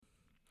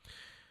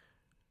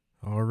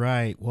All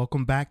right.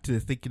 Welcome back to the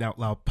Thinking Out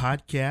Loud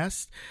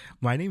podcast.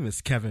 My name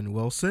is Kevin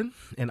Wilson,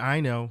 and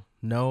I know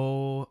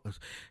no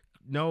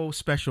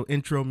special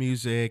intro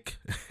music,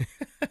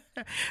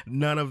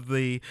 none of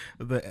the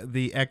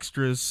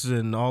extras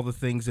and all the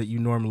things that you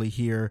normally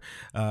hear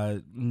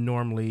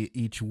normally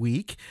each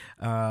week.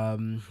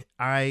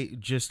 I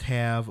just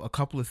have a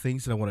couple of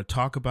things that I want to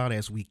talk about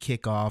as we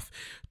kick off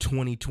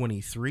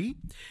 2023.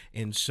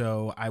 And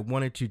so I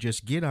wanted to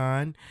just get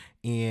on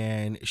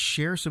and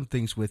share some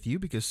things with you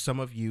because some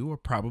of you are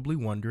probably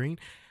wondering,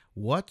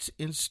 what's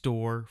in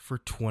store for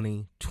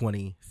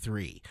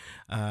 2023?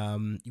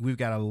 We've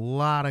got a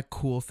lot of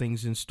cool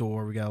things in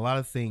store. We got a lot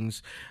of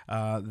things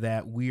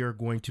that we are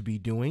going to be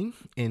doing.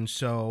 And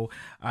so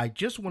I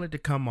just wanted to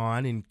come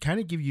on and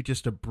kind of give you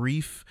just a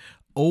brief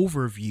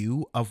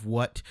overview of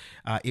what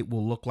it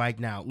will look like.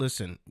 Now,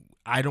 listen,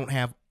 I don't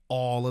have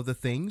all of the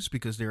things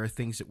because there are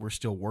things that we're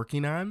still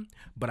working on,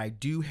 but I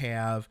do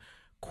have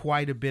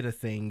quite a bit of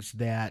things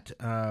that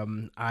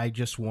I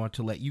just want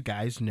to let you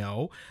guys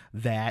know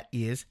that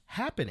is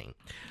happening.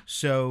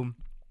 So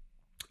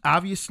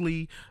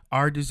obviously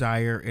our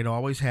desire, it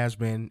always has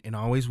been and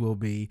always will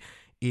be,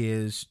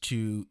 is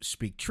to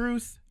speak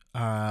truth,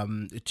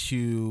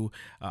 to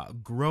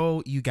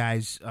grow you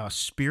guys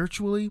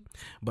spiritually,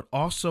 but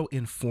also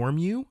inform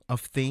you of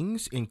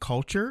things in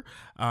culture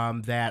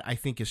that I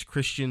think as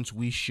Christians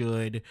we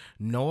should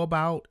know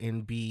about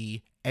and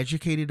be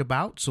educated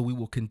about. So we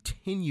will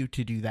continue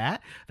to do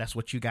that. That's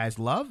what you guys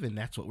love, and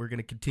that's what we're going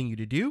to continue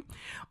to do.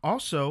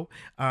 Also,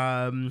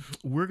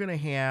 we're going to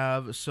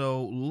have,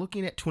 so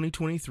looking at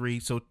 2023,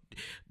 so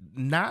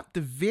not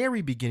the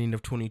very beginning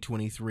of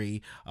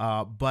 2023,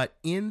 but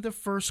in the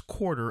first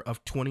quarter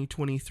of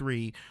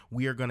 2023,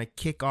 we are going to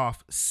kick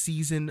off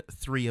season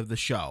 3 of the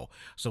show.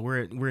 So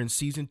we're in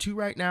season 2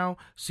 right now.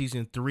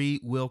 Season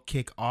 3 will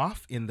kick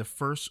off in the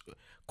first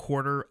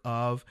quarter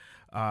of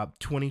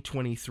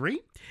 2023.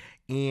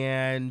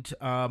 And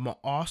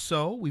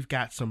also, we've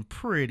got some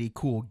pretty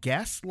cool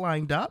guests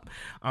lined up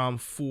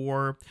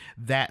for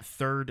that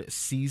third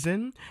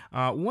season.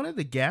 One of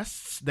the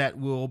guests that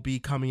will be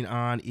coming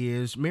on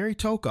is Mary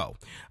Toko.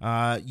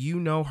 You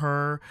know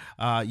her.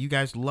 You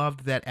guys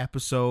loved that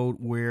episode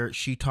where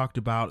she talked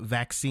about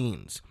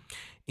vaccines.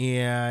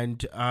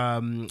 And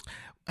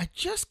I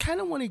just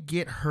kind of want to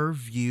get her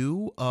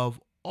view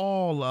of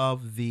all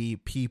of the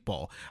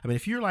people. I mean,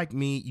 if you're like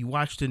me, you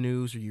watch the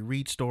news or you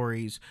read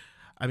stories,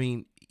 I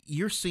mean,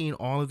 you're seeing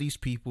all of these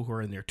people who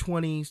are in their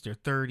 20s, their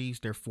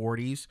 30s, their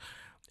 40s,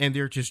 and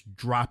they're just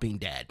dropping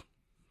dead.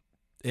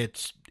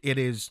 It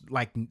is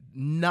like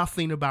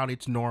nothing about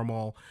it's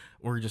normal.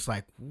 We're just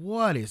like,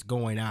 what is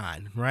going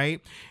on, right?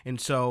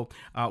 And so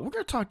we're going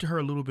to talk to her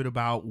a little bit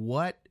about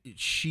what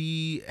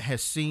she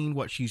has seen,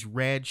 what she's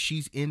read.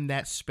 She's in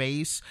that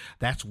space.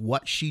 That's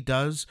what she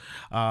does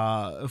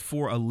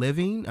for a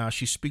living.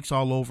 She speaks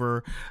all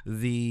over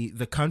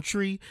the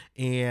country,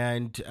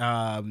 and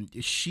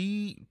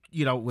she,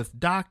 with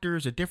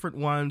doctors at different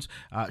ones,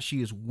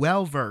 she is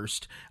well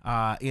versed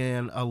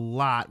in a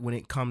lot when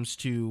it comes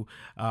to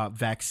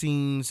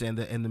vaccines and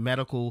the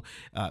medical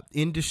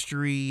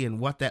industry and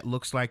what that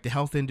looks like, the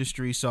health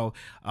industry. So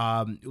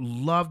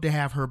love to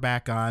have her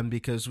back on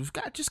because we've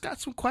got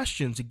some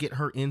questions to get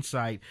her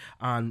insight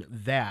on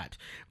that.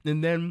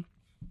 And then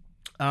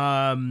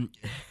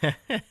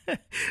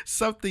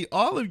something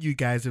all of you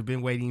guys have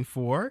been waiting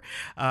for.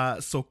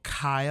 So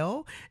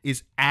Kyle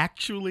is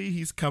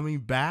he's coming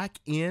back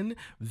in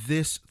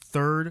this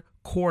third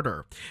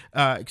quarter.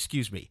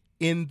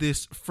 In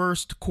this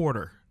first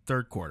quarter,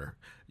 third quarter.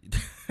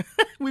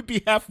 We'd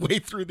be halfway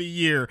through the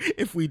year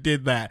if we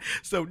did that.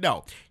 So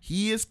no,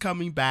 he is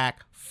coming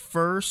back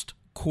first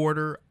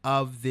quarter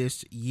of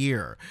this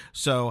year.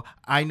 So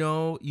I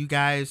know you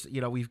guys,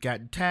 we've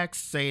gotten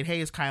texts saying,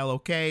 hey, is Kyle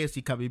okay? Is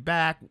he coming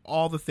back?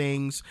 All the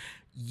things.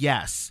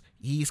 Yes,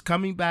 he's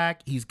coming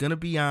back. He's going to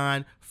be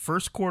on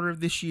first quarter of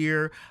this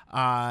year.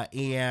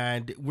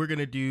 And we're going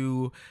to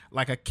do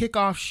like a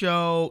kickoff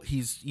show.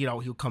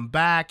 He'll come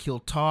back. He'll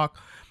talk.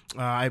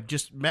 I've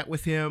just met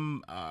with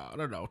him,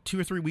 2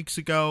 or 3 weeks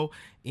ago,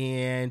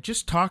 and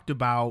just talked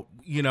about,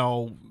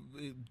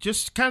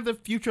 just kind of the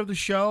future of the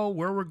show,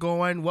 where we're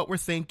going, what we're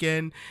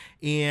thinking.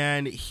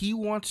 And he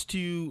wants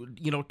to,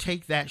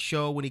 take that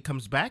show when he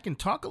comes back and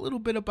talk a little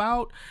bit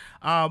about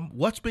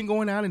what's been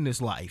going on in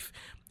his life.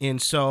 And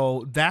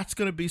so that's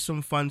going to be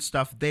some fun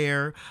stuff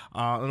there.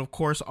 And of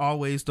course,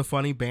 always the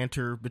funny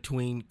banter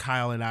between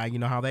Kyle and I, you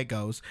know how that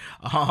goes.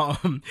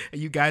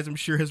 You guys, I'm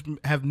sure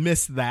have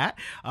missed that,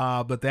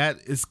 but that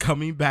is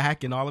coming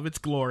back in all of its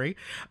glory.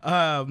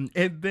 And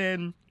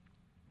then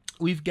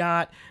we've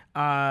got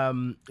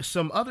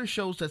some other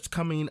shows that's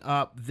coming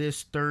up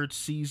this third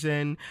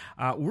season.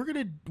 We're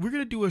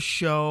gonna do a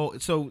show.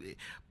 So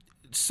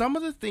some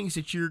of the things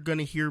that you're going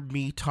to hear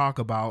me talk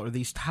about, or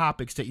these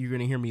topics that you're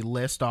going to hear me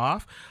list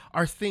off,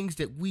 are things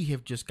that we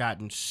have just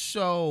gotten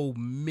so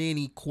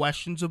many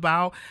questions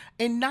about,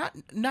 and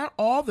not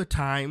all the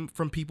time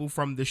from people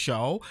from the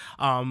show,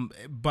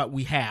 but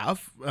we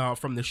have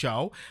from the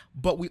show,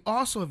 but we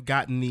also have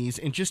gotten these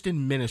and just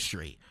in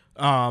ministry.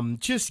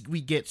 just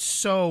we get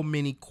so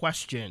many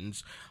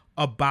questions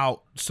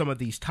about some of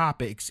these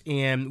topics,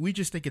 and we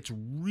just think it's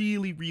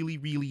really, really,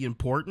 really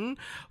important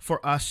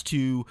for us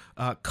to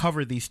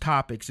cover these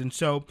topics. And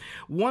so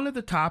one of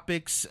the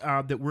topics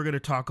that we're going to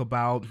talk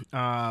about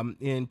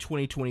in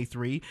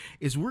 2023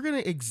 is we're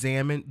going to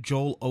examine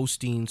Joel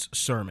Osteen's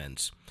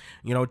sermons.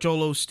 You know,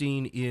 Joel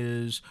Osteen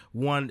is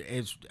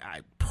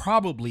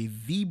probably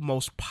the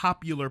most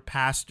popular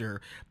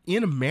pastor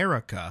in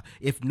America,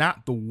 if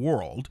not the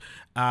world.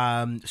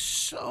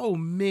 So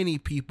many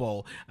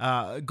people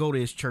go to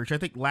his church. I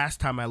think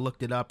last time I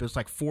looked it up, it's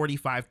like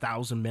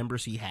 45,000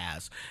 members he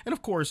has. And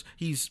of course,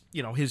 his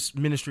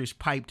ministry is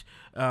piped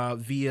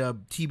via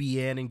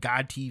TBN and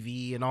God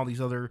TV and all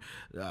these other,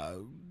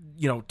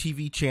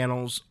 TV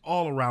channels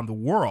all around the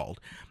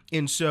world.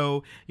 And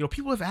so,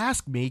 people have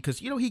asked me, because,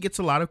 he gets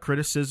a lot of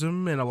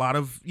criticism and a lot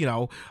of,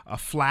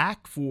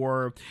 flack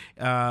for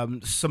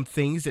some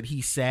things that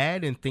he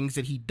said and things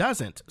that he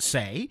doesn't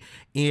say.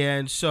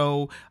 And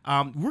so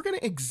we're going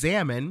to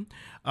examine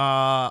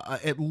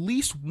at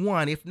least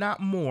one, if not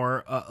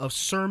more, of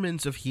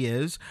sermons of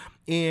his.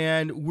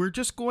 And we're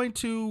going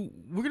to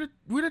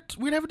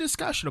have a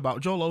discussion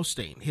about Joel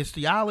Osteen, his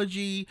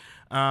theology,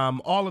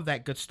 all of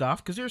that good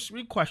stuff, because there's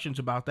questions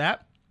about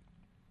that.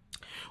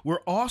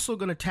 We're also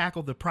going to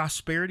tackle the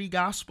prosperity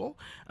gospel.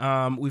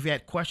 We've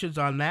had questions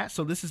on that.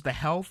 So this is the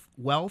health,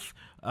 wealth,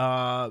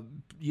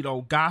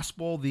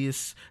 gospel,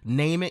 this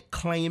name it,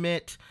 claim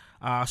it,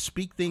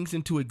 speak things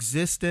into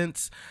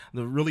existence.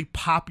 The really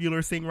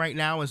popular thing right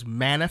now is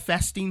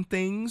manifesting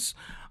things.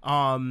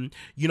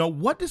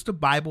 What does the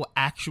Bible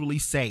actually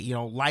say?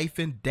 Life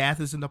and death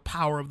is in the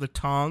power of the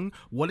tongue.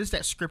 What does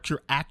that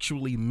scripture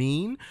actually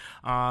mean?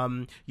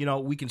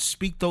 We can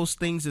speak those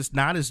things as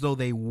not as though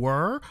they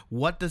were.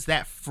 What does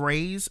that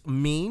phrase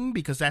mean?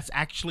 Because that's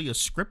actually a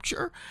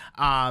scripture.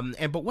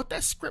 But what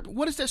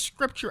does that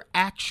scripture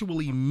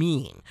actually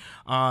mean?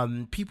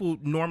 People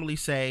normally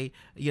say,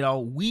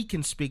 we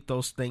can speak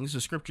those things.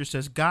 The scripture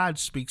says God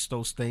speaks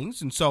those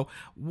things. And so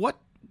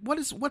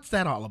what's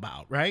that all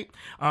about, right?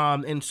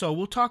 And so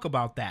we'll talk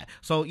about that.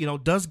 So,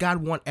 does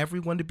God want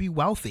everyone to be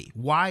wealthy?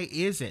 Why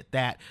is it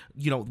that,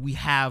 we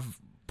have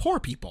poor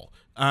people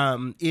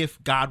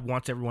if God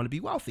wants everyone to be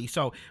wealthy?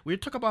 So we're going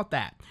to talk about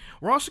that.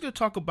 We're also going to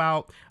talk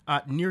about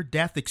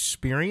near-death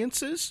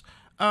experiences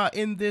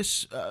in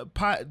this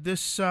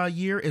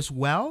year as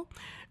well.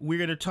 We're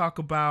going to talk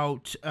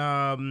about,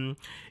 like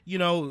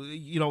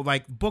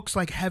books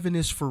like Heaven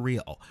is for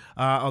Real,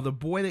 or The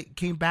Boy That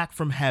Came Back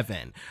from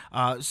Heaven.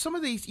 Some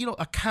of these,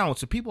 accounts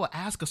that people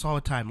ask us all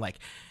the time, like,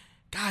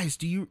 guys,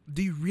 do you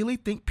really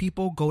think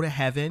people go to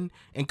heaven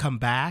and come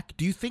back?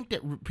 Do you think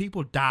that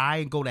people die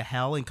and go to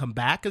hell and come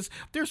back? Because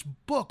there's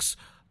books,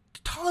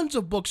 tons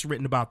of books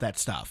written about that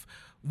stuff.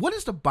 What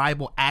does the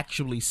Bible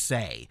actually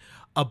say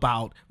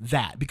about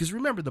that? Because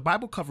remember, the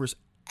Bible covers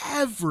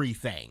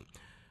everything.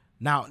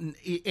 Now,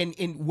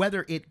 in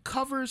whether it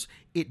covers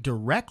it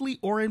directly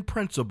or in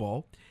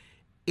principle,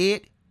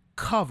 it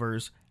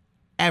covers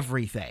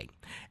everything.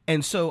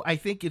 And so I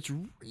think it's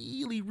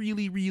really,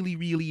 really, really,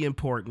 really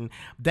important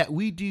that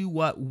we do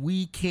what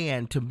we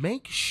can to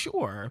make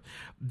sure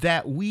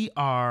that we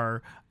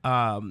are,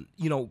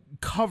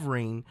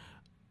 covering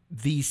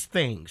these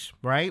things,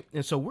 right?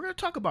 And so we're going to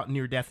talk about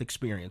near-death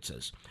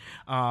experiences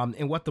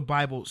and what the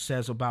Bible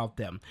says about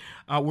them.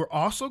 We're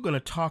also going to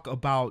talk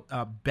about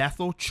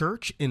Bethel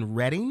Church in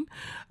Redding.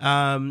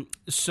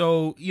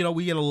 So,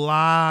 we get a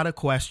lot of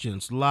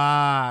questions,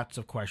 lots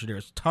of questions.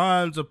 There's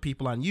tons of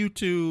people on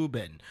YouTube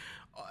and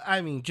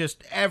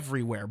just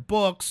everywhere,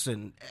 books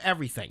and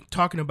everything,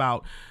 talking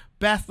about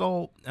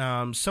Bethel,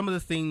 some of the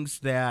things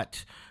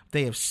that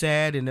they have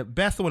said. And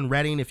Bethel and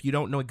Redding, if you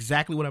don't know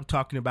exactly what I'm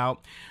talking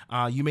about,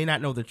 you may not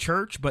know the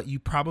church, but you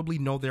probably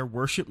know their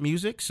worship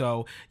music.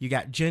 So you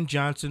got Jen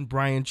Johnson,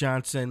 Brian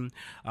Johnson,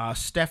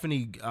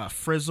 Stephanie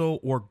Frizzle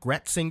or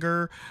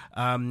Gretzinger.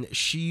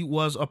 She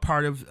was a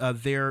part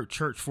of their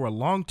church for a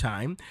long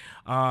time.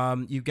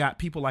 You've got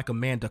people like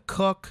Amanda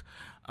Cook,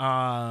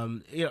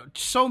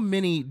 so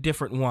many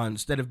different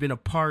ones that have been a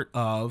part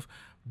of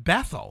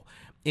Bethel.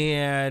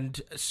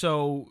 And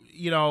so,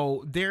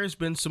 there's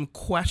been some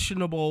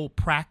questionable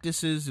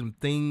practices and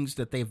things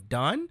that they've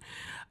done.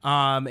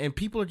 And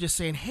people are just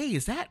saying, hey,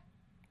 is that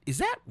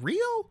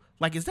real?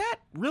 Like, is that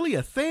really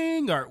a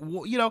thing? Or,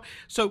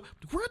 so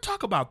we're going to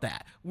talk about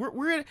that.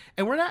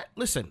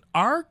 Listen,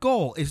 our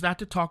goal is not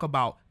to talk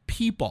about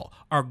people.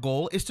 Our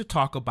goal is to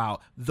talk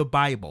about the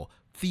Bible,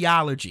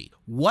 theology,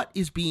 what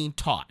is being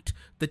taught,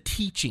 the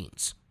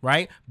teachings,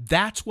 right?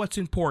 That's what's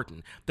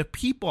important. The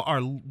people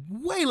are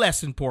way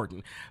less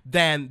important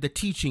than the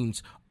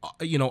teachings,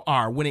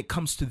 are when it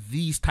comes to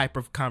these type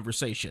of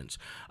conversations.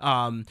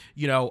 I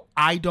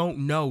don't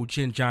know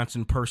Jen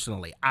Johnson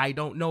personally. I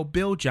don't know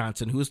Bill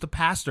Johnson, who is the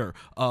pastor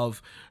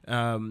of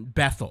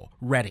Bethel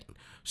Redding.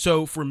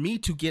 So for me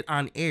to get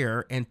on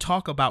air and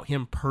talk about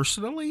him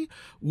personally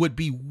would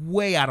be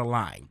way out of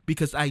line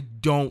because I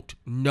don't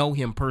know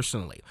him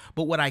personally.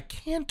 But what I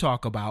can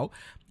talk about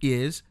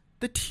is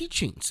the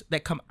teachings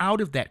that come out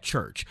of that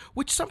church,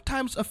 which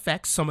sometimes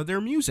affects some of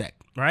their music,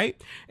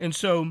 right? And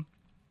so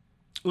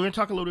we're going to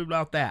talk a little bit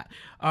about that.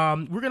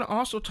 We're going to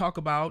also talk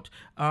about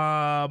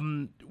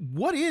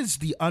what is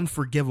the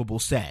unforgivable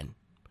sin,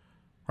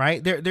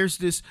 right? There's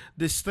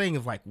this thing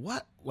of like,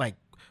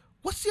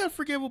 what's the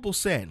unforgivable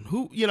sin?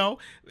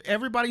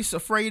 Everybody's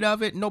afraid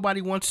of it. We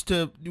want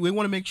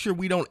to make sure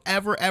we don't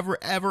ever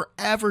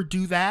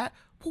do that.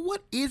 Well,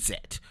 what is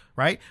it,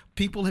 right?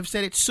 People have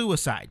said it's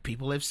suicide.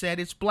 People have said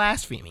it's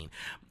blaspheming.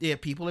 Yeah,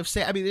 people have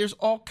said, there's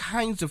all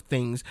kinds of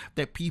things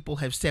that people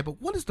have said,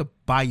 but what does the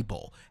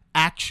Bible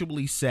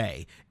actually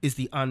say is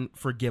the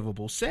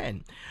unforgivable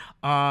sin?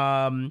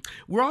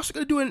 We're also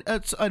going to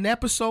do an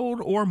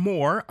episode or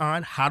more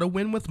on how to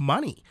win with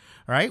money.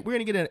 All right, we're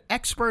going to get an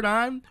expert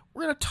on.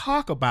 We're going to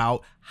talk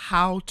about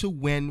how to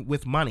win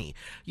with money.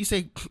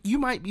 You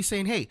might be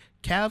saying, "Hey,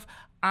 Kev,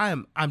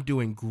 I'm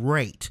doing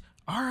great."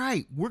 All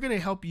right, we're going to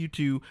help you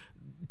to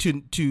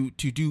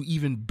do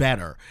even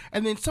better.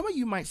 And then some of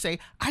you might say,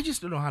 "I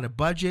just don't know how to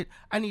budget.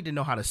 I need to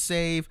know how to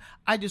save.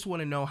 I just want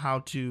to know how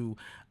to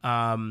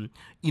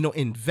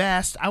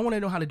invest. I want to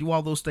know how to do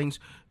all those things."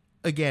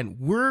 Again,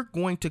 we're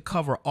going to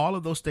cover all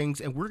of those things,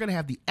 and we're going to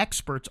have the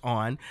experts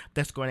on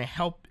that's going to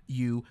help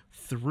you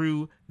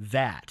through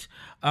that.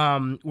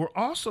 We're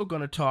also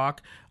going to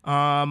talk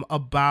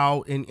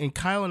about, and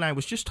Kyle and I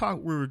we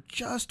were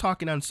just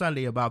talking on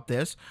Sunday about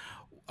this.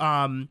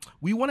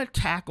 We want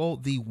to tackle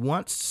the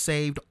once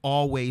saved,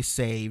 always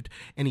saved,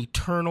 and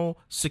eternal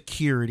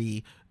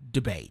security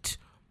debate.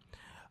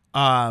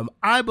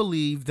 I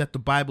believe that the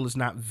Bible is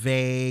not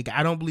vague.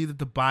 I don't believe that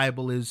the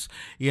Bible is,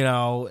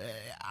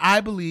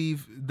 I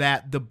believe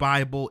that the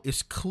Bible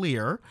is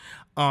clear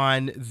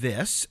on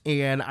this,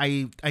 and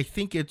I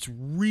think it's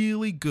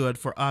really good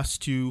for us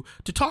to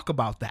talk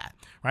about that,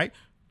 right?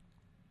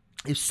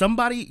 If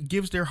somebody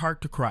gives their heart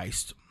to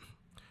Christ,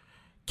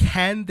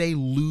 can they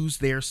lose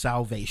their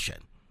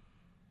salvation?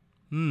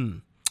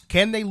 Can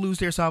they lose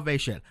their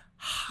salvation?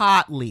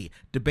 Hotly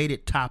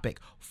debated topic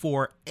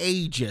for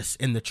ages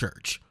in the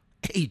church.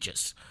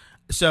 Ages.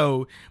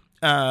 So,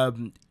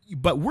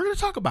 but we're going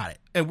to talk about it,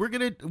 and we're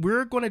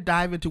going to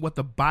dive into what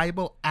the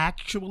Bible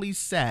actually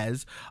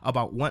says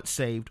about once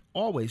saved,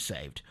 always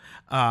saved,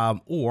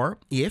 or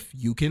if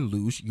you can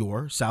lose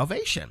your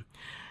salvation.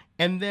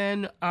 And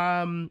then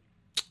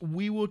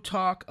we will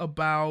talk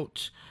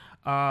about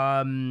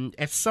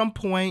at some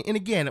point, and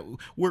again,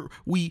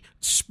 we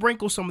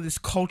sprinkle some of this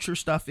culture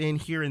stuff in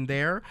here and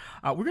there.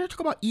 We're going to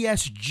talk about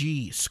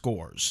ESG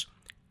scores.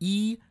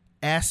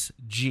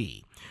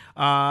 ESG.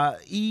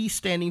 E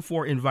standing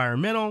for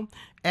environmental,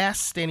 S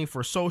standing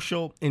for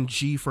social, and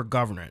G for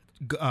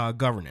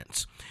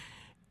governance.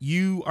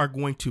 You are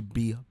going to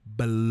be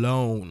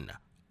blown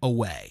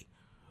away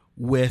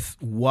with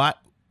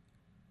what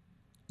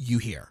you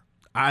hear.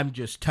 I'm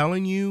just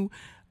telling you.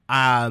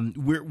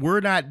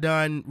 We're not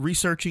done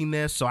researching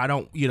this, so I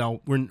don't.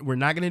 We're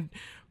not going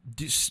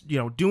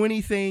to do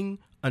anything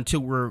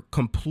until we're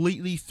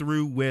completely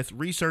through with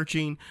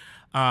researching.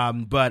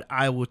 But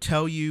I will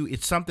tell you,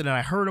 it's something that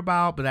I heard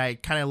about, but I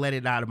kind of let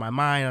it out of my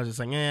mind. I was just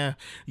like,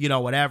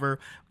 whatever.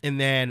 And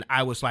then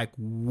I was like,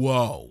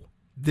 whoa,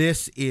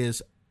 this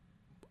is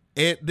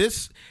it.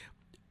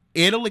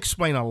 It'll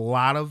explain a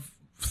lot of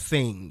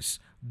things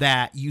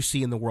that you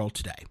see in the world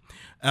today.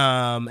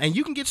 And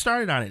you can get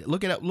started on it.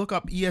 Look up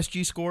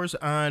ESG scores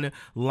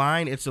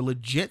online. It's a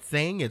legit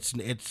thing.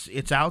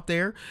 It's out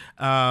there.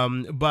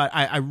 But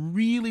I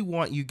really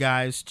want you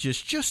guys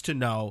just to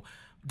know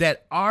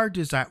that our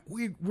design,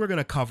 we're going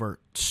to cover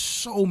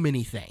so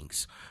many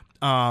things.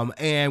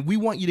 And we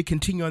want you to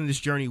continue on this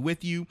journey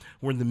with you.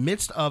 We're in the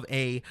midst of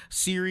a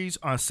series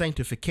on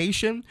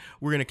sanctification.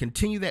 We're going to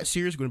continue that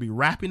series. We're going to be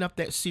wrapping up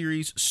that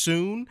series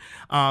soon.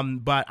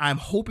 But I'm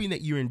hoping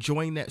that you're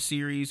enjoying that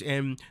series.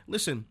 And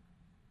listen,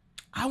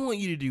 I want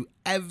you to do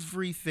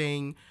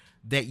everything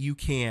that you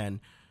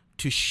can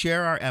to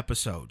share our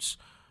episodes,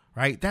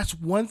 right? That's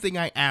one thing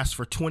I asked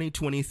for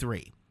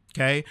 2023.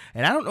 Okay.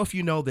 And I don't know if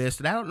you know this,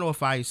 and I don't know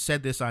if I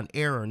said this on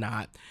air or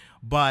not,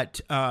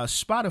 but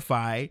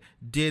Spotify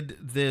did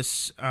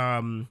this,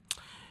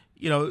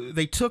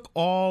 they took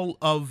all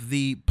of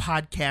the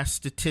podcast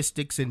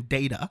statistics and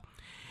data.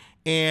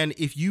 And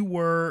if you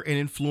were an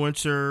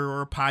influencer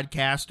or a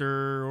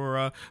podcaster or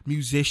a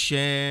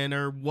musician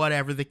or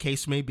whatever the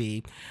case may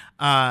be,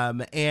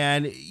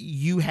 and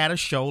you had a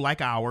show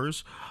like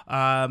ours,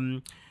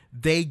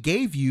 they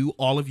gave you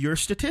all of your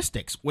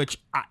statistics, which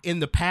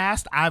in the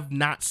past, I've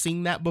not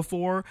seen that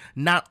before,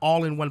 not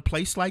all in one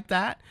place like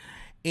that.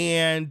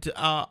 And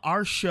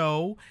our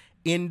show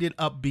ended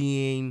up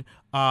being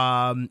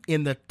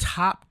in the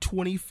top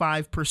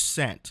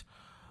 25%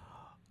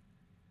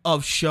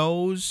 of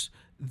shows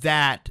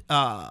that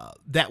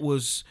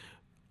was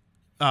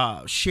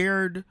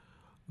shared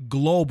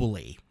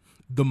globally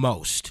the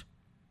most.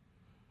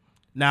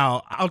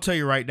 Now, I'll tell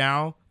you right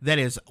now, that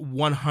is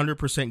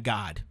 100%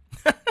 God.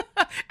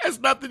 Has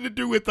nothing to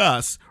do with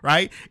us,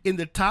 right? In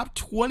the top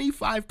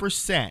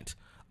 25%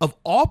 of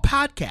all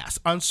podcasts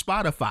on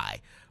Spotify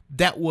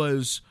that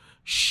was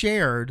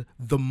shared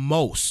the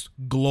most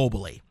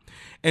globally.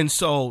 And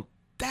so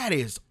that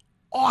is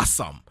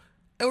awesome.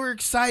 And we're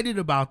excited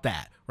about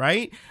that,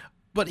 right?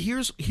 But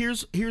here's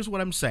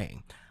what I'm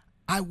saying.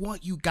 I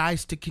want you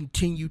guys to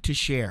continue to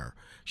share.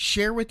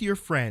 Share with your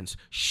friends.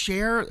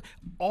 Share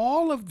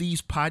all of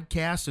these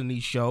podcasts and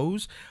these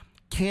shows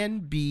can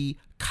be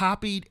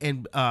copied,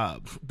 and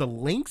the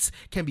links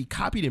can be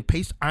copied and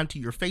pasted onto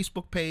your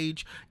Facebook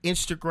page,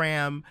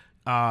 Instagram,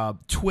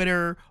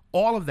 Twitter,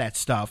 all of that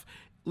stuff.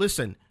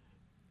 Listen,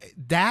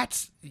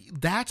 that's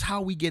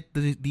how we get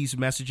these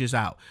messages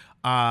out.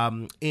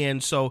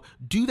 And so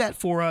do that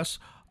for us.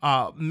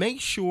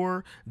 Make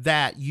sure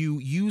that you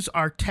use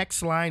our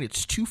text line.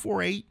 It's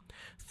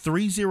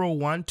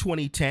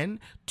 248-301-2010,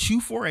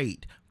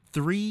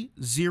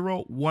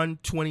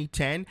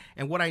 248-301-2010.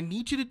 And what I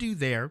need you to do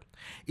there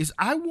is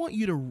I want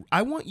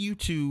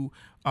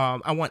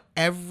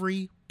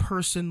every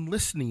person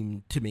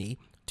listening to me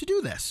to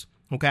do this.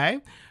 Okay?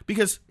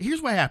 Because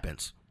here's what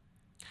happens.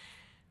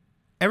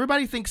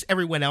 Everybody thinks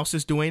everyone else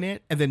is doing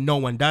it, and then no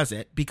one does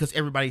it because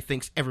everybody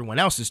thinks everyone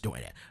else is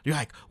doing it. You're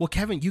like, well,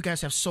 Kevin, you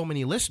guys have so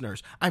many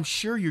listeners. I'm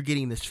sure you're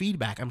getting this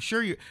feedback. I'm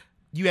sure you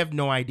have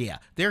no idea.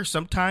 There are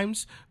some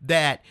times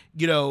that,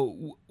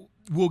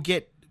 we'll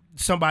get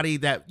somebody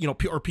that,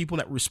 or people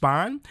that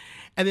respond.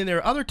 And then there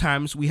are other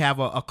times we have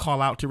a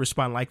call out to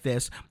respond like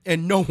this,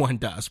 and no one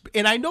does.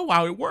 And I know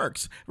how it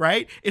works,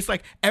 right? It's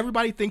like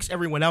everybody thinks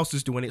everyone else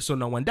is doing it, so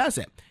no one does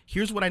it.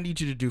 Here's what I need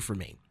you to do for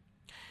me.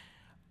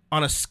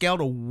 On a scale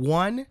of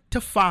 1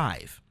 to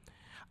 5,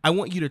 I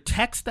want you to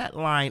text that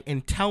line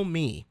and tell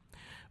me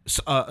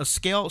a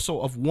scale.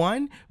 So of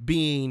 1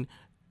 being,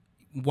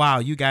 wow,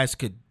 you guys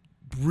could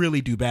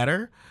really do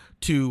better,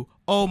 to,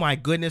 oh my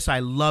goodness, I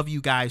love you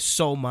guys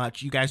so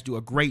much. You guys do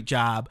a great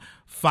job.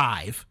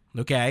 5.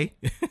 Okay.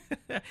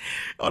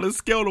 On a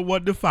scale of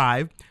 1 to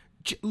 5,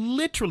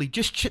 literally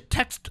just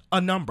text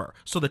a number.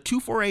 So the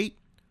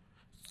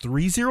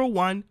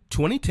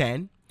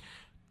 248-301-2010,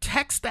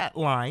 text that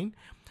line.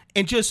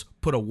 And just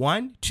put a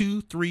 1,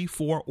 2, 3,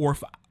 4, or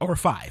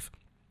 5.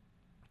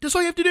 That's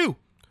all you have to do.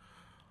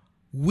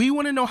 We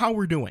want to know how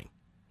we're doing.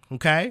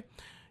 Okay.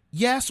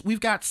 Yes, we've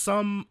got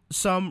some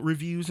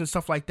reviews and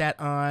stuff like that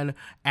on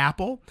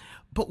Apple,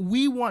 but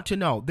we want to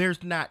know.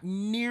 There's not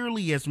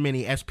nearly as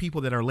many as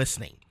people that are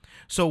listening.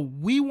 So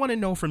we want to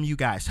know from you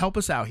guys. Help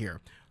us out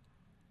here.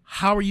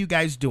 How are you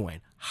guys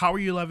doing? How are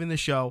you loving the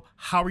show?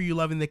 How are you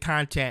loving the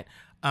content?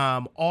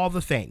 All the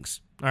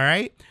things. All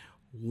right.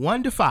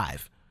 1 to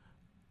 5.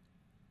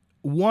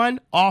 1,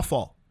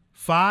 awful.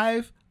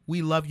 5,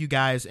 we love you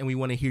guys and we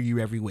want to hear you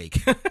every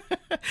week.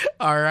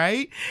 All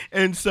right.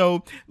 And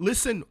so,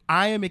 listen,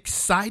 I am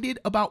excited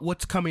about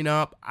what's coming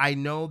up. I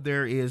know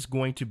there is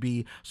going to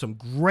be some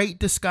great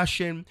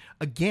discussion.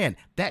 Again,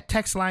 that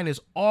text line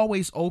is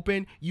always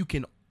open. You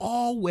can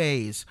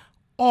always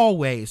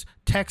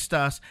text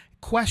us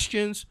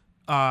questions.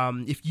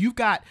 If you've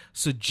got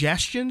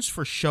suggestions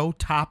for show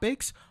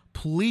topics,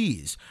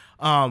 please.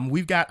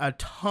 We've got a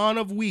ton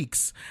of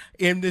weeks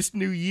in this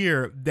new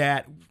year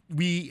that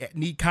we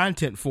need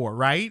content for,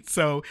 right?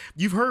 So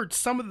you've heard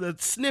some of the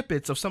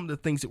snippets of some of the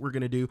things that we're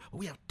going to do.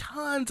 We have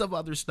tons of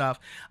other stuff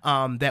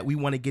that we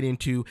want to get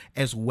into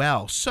as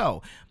well.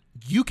 So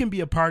you can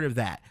be a part of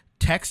that.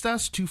 Text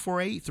us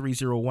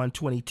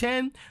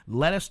 248-301-2010.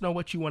 Let us know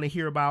what you want to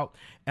hear about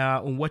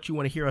and what you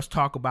want to hear us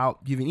talk about.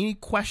 If you have any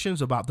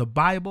questions about the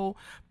Bible,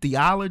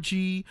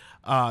 theology,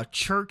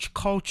 church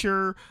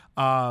culture,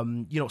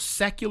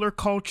 secular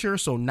culture,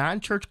 so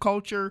non-church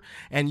culture,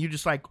 and you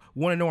just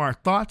want to know our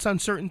thoughts on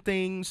certain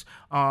things,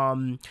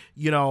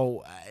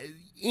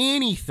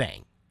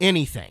 anything.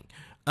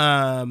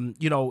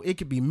 It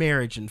could be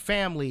marriage and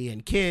family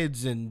and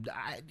kids, and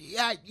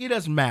it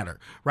doesn't matter,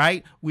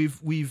 right? We've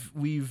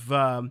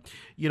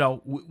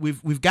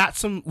got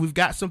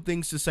some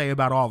things to say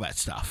about all that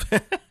stuff,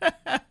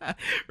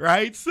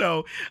 right?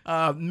 So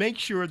make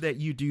sure that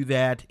you do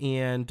that,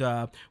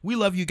 and we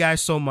love you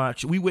guys so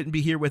much. We wouldn't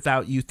be here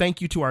without you.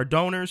 Thank you to our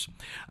donors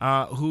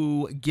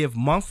who give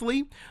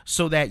monthly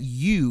so that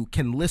you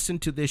can listen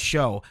to this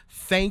show.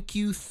 Thank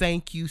you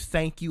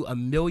a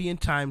million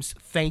times.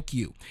 Thank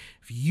you.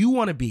 If you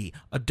want to be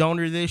a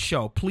donor to this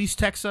show, please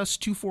text us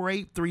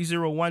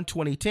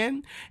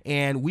 248-301-2010,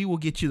 and we will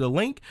get you the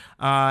link,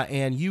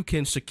 and you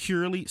can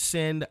securely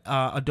send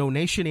a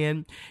donation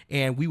in,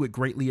 and we would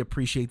greatly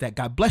appreciate that.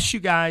 God bless you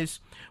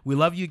guys. We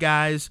love you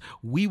guys.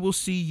 We will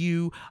see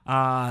you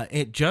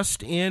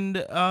just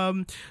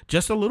a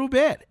little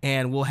bit,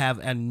 and we'll have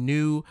a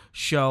new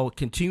show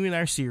continuing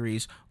our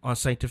series on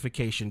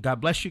sanctification. God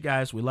bless you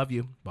guys. We love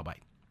you. Bye-bye.